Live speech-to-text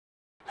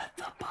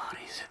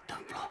bodies hit the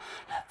floor.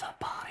 Let the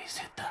bodies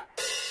hit the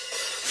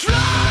floor.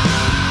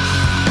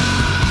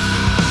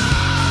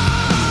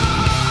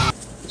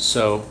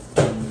 So,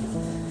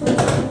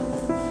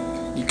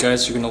 you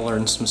guys are gonna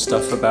learn some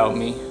stuff about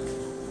me.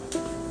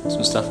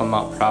 Some stuff I'm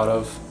not proud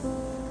of.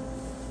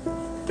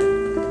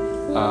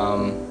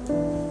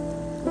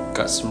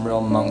 Got some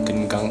real monk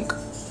and gunk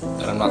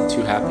that I'm not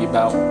too happy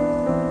about.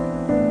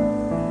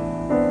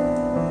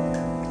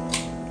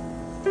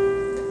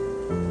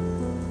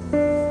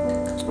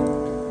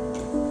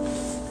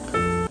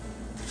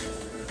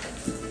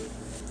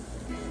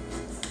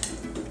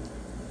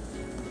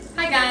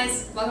 Hi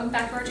guys, welcome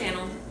back to our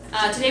channel.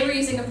 Today we're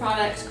using a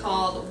product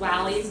called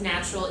Wally's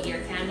Natural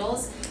Ear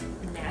Candles.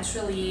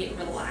 Naturally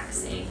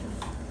relaxing.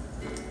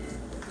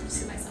 I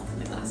see myself in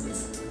the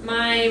glasses.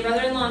 My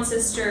brother-in-law and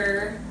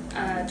sister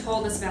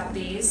told us about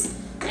these,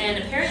 and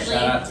apparently...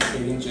 Shout out to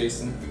Katie and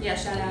Jason. Yeah,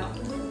 shout out.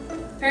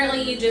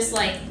 Apparently you just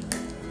like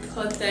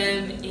put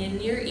them in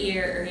your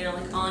ear, or you know,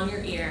 like on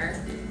your ear,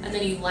 and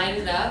then you light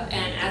it up,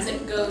 and as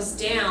it goes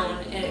down,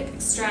 it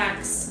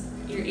extracts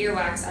your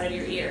earwax out of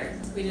your ear.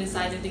 So we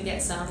decided to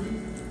get some,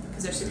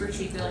 because they're super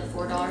cheap, they're like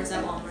 $4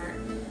 at Walmart,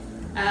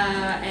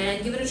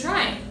 and give it a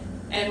try.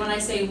 And when I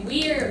say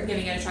we're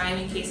giving it a try, I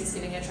mean Casey's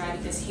giving it a try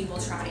because he will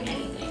try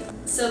anything.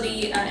 So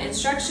the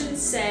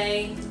instructions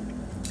say,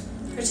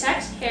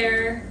 protect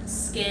hair,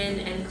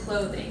 skin, and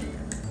clothing.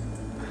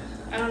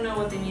 I don't know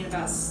what they mean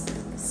about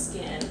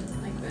skin.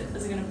 Like,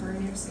 is it gonna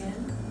burn your skin?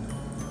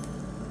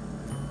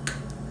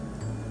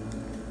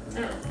 I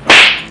don't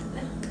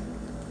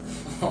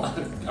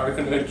know. Are we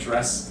going to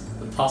address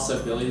the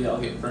possibility that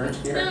I'll get burned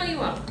here? No, you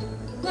won't.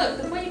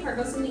 Look, the pointy part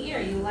goes in the ear.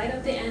 You light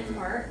up the end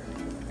part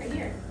right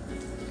here.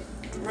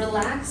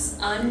 Relax,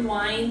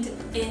 unwind,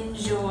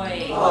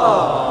 enjoy.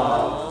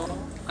 Aww.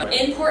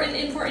 Important,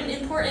 important,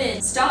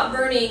 important. Stop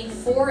burning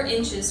 4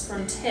 inches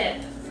from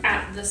tip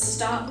at the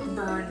stop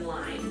burn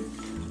line.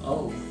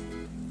 Oh.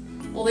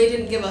 Well, they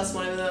didn't give us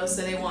one of those,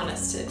 so they want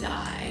us to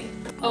die.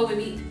 Oh,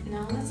 maybe,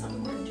 no, that's not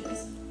 4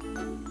 inches.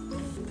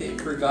 They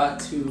forgot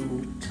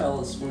to tell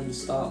us when to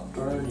stop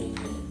burning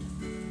it.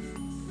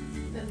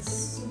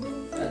 That's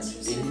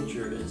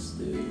dangerous,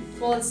 dude.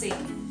 Well, let's see.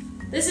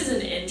 This is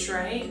an inch,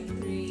 right?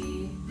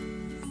 3,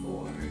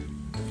 4.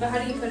 But how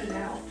do you put it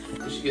out?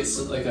 We should get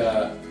some, like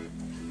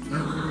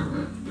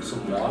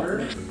some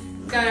water.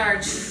 Got our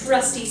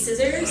trusty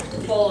scissors, a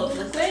bowl of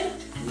liquid.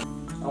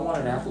 I want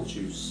an apple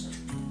juice.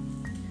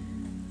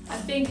 I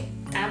think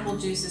apple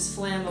juice is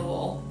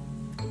flammable.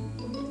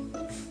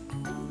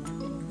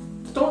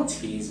 Don't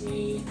tease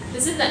me.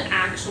 This is the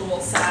actual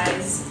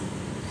size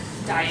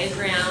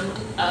diagram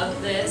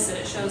of this, and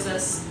it shows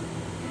us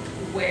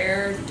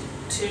where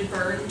to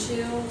burn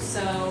to.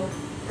 So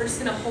we're just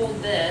gonna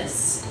hold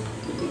this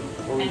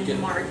Or we and get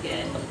mark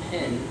it. a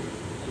pen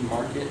and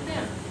mark it.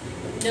 Yeah.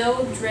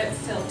 No drip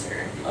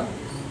filter. Oh.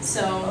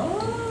 So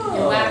Oh.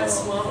 your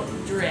wax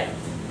won't drip.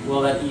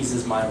 Well, that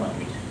eases my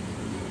mind.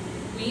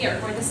 We are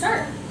going to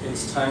start.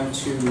 It's time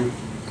to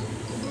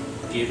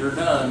get her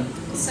done.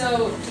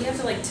 So do you have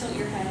to like tilt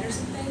your head or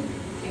something?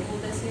 Okay,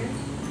 hold this here.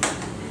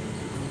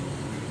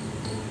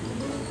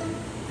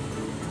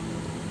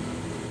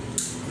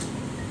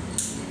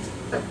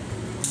 Are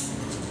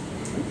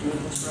you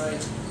doing this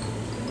right?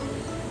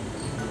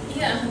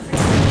 Yeah.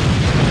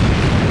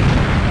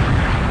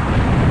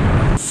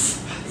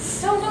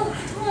 No, don't.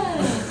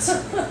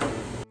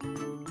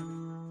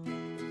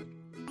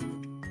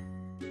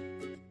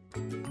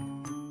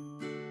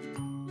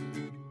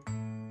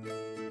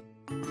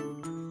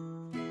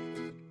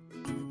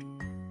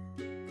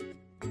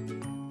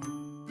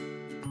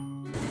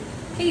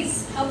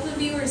 Please help the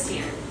viewers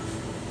here,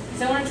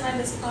 because I want to try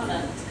this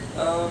product.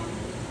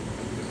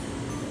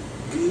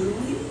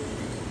 Gooey?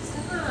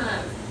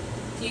 Stop.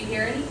 Do you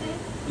hear anything?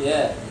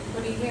 Yeah.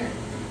 What do you hear?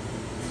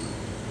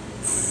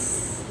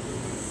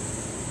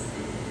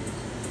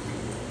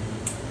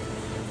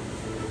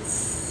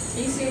 Are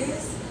you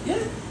serious?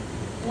 Yeah.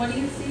 What do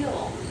you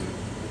feel?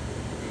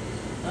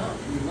 Not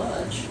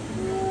much.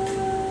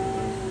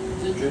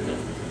 Is it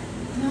dripping?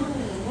 No.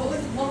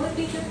 What would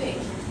be dripping?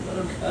 I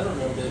don't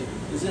know, babe.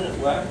 Isn't it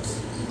wax?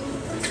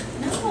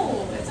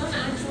 No, it's not an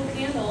actual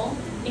candle.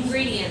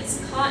 Ingredients: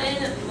 cotton,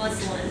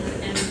 muslin,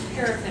 and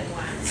paraffin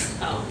wax.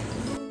 Oh.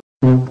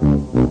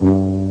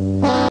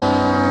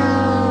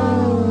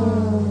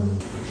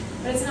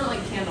 But it's not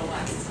like candle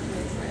wax, it's not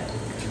really real.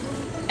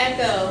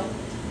 Echo.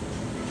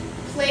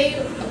 Play a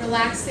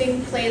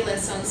relaxing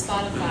playlist on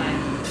Spotify.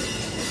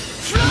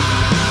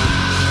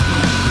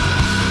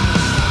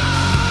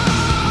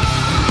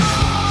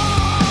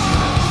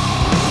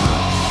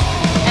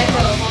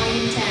 Echo,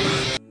 volume 10.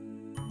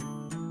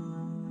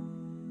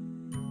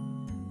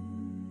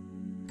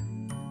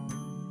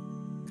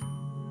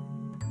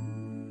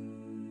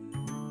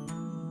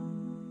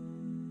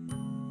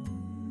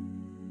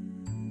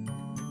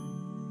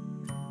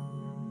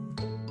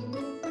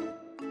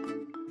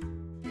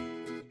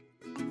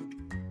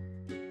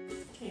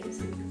 Okay,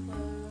 just leave your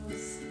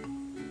clothes.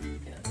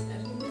 Okay, that's good.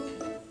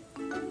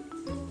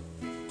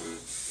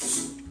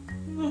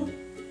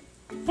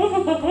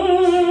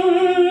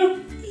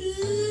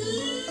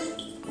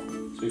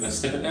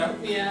 sniff it now?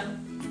 Yeah.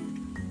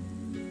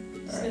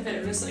 Sniff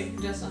it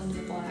just under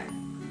the black.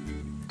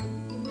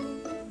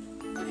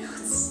 Ew,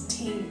 it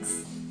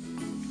stinks.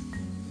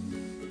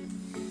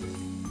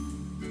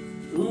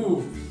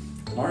 Ooh,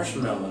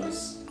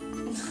 marshmallows.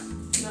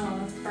 No,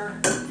 that's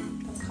burnt.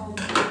 That's called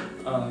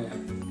burnt. Oh yeah.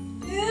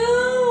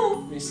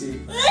 Ew! Let me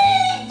see.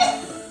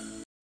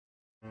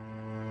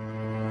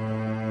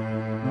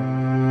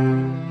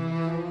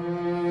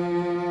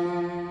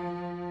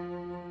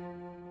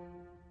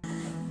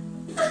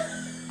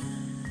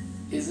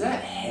 Is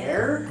that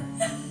hair?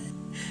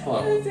 Hold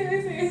on. Let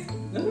me see.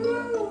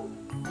 No.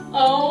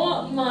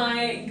 Oh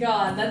my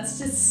god, that's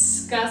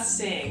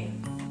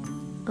disgusting.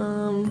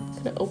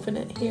 Gonna open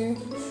it here.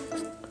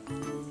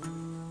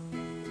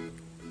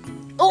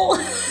 Oh!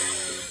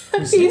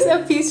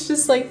 a piece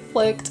just like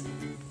flicked.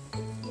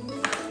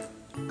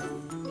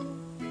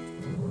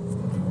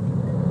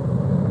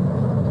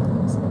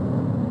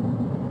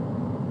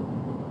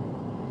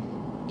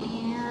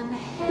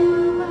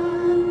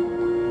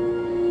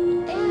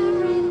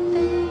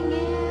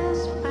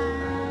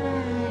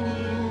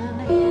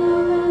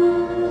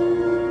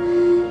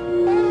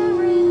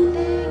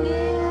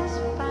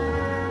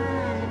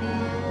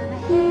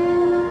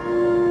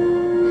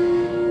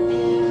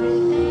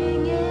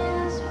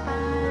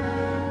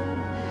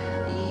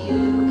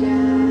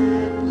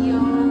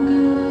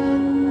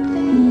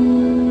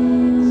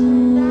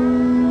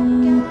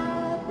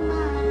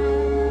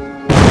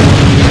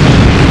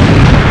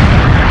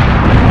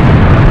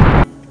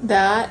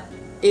 That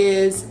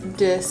is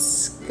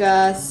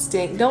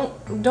disgusting. Don't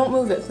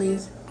move it,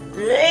 please.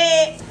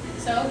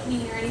 So, can you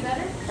hear any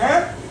better?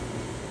 Huh?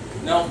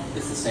 No,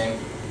 it's the same.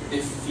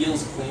 It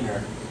feels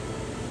cleaner.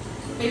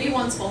 Maybe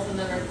once both of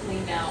them are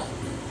cleaned out.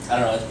 I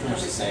don't know, it's pretty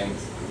much the same.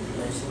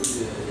 Nice and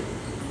good.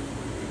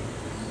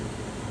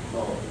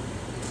 Oh,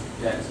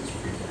 Dax is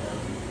freaking out.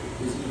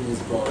 He's eating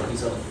his bone.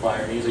 He's on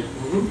fire. He's like,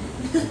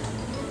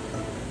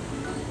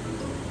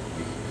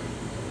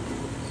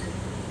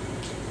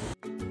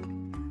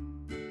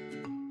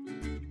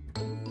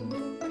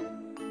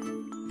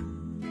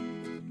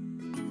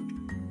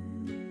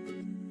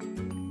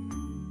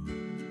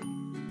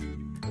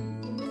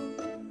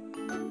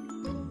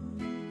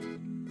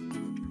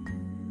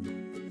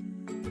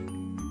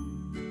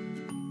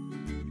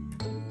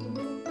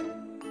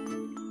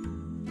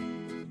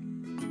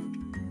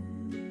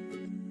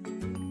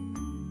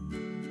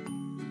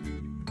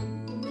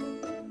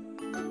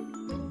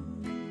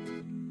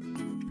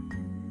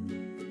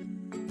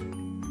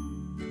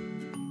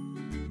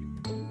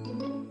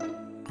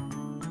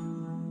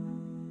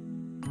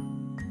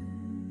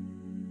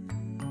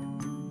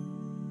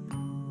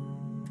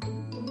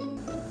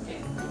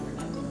 Okay, we're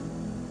done.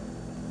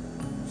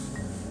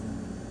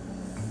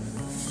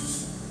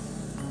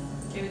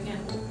 Okay, we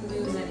can't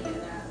lose any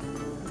of that.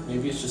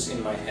 Maybe it's just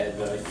in my head,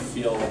 but I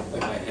feel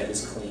like my head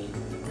is clean.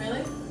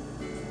 Really?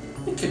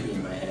 It could be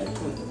in my head.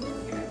 Here,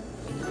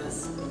 look at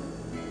this.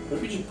 What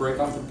if we just break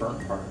off the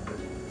burnt part?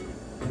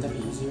 Wouldn't that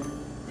be easier?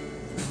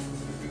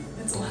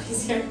 It's a lot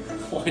easier.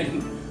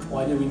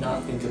 Why did we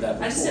not think of that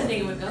before? I just didn't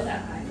think it would go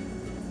that high.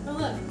 Oh,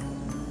 look.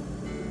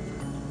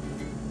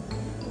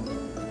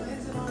 Why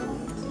is it all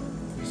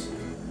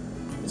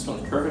white? This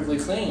one's perfectly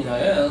clean, I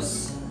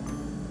guess.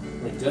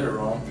 We did it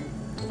wrong.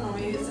 Oh,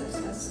 maybe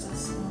that's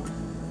smoke.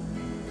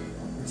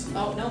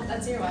 Oh, no,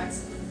 that's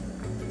earwax.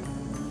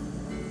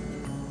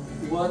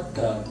 what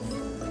the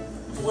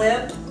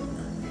flip?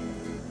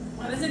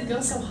 Why does it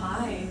go so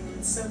high?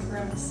 It's so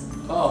gross.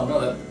 Oh, no,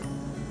 that...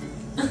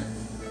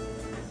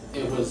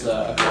 It was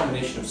a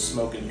combination of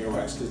smoke and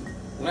earwax, because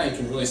now you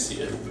can really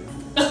see it.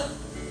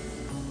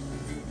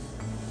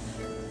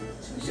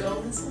 Should we show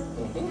them this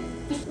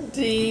one?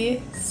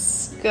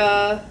 Disgusting.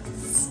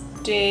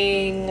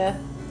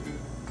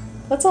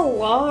 That's a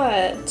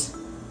lot.